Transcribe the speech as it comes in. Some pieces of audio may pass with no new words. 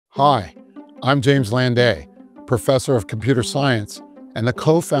Hi, I'm James Landay, professor of computer science and the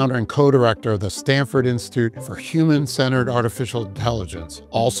co-founder and co-director of the Stanford Institute for Human-Centered Artificial Intelligence,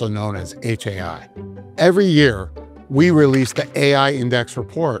 also known as HAI. Every year, we release the AI Index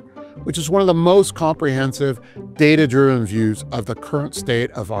Report, which is one of the most comprehensive, data-driven views of the current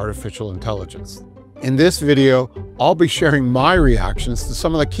state of artificial intelligence. In this video, I'll be sharing my reactions to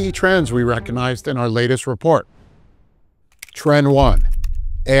some of the key trends we recognized in our latest report. Trend 1.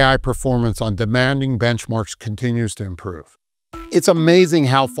 AI performance on demanding benchmarks continues to improve. It's amazing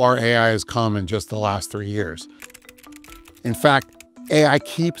how far AI has come in just the last 3 years. In fact, AI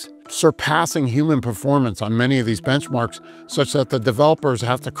keeps surpassing human performance on many of these benchmarks, such that the developers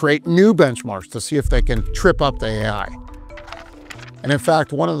have to create new benchmarks to see if they can trip up the AI. And in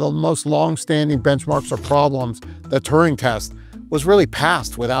fact, one of the most long-standing benchmarks or problems, the Turing test, was really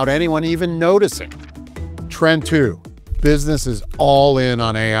passed without anyone even noticing. Trend 2. Business is all in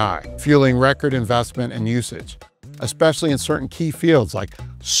on AI, fueling record investment and usage, especially in certain key fields like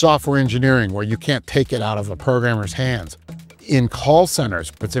software engineering, where you can't take it out of a programmer's hands. In call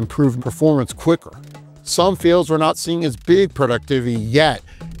centers, it's improved performance quicker. Some fields we're not seeing as big productivity yet,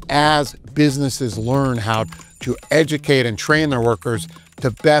 as businesses learn how to educate and train their workers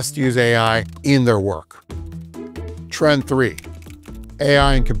to best use AI in their work. Trend 3.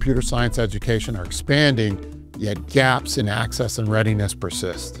 AI and computer science education are expanding, yet gaps in access and readiness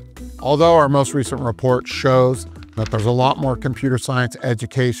persist. Although our most recent report shows that there's a lot more computer science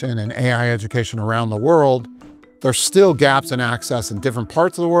education and AI education around the world, there's still gaps in access in different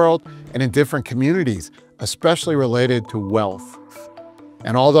parts of the world and in different communities, especially related to wealth.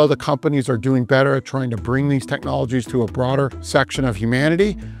 And although the companies are doing better at trying to bring these technologies to a broader section of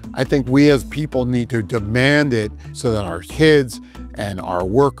humanity, I think we as people need to demand it so that our kids and our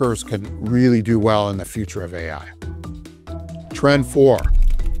workers can really do well in the future of AI. Trend 4.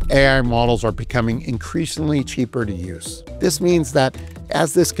 AI models are becoming increasingly cheaper to use. This means that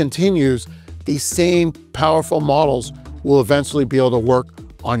as this continues, these same powerful models will eventually be able to work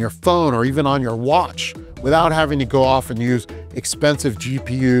on your phone or even on your watch without having to go off and use expensive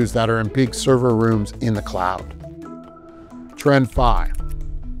GPUs that are in big server rooms in the cloud. Trend 5.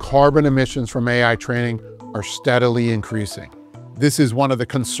 Carbon emissions from AI training are steadily increasing. This is one of the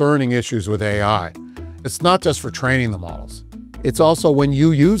concerning issues with AI. It's not just for training the models. It's also when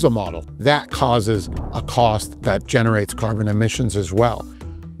you use a model, that causes a cost that generates carbon emissions as well.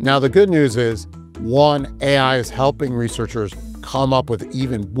 Now, the good news is, one, AI is helping researchers come up with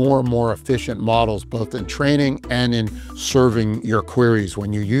even more and more efficient models, both in training and in serving your queries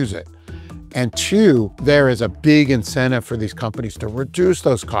when you use it. And two, there is a big incentive for these companies to reduce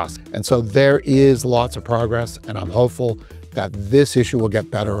those costs. And so there is lots of progress, and I'm hopeful that this issue will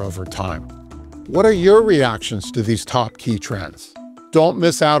get better over time. What are your reactions to these top key trends? Don't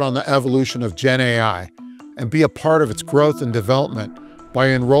miss out on the evolution of Gen AI and be a part of its growth and development by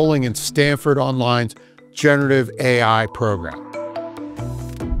enrolling in Stanford Online's Generative AI program.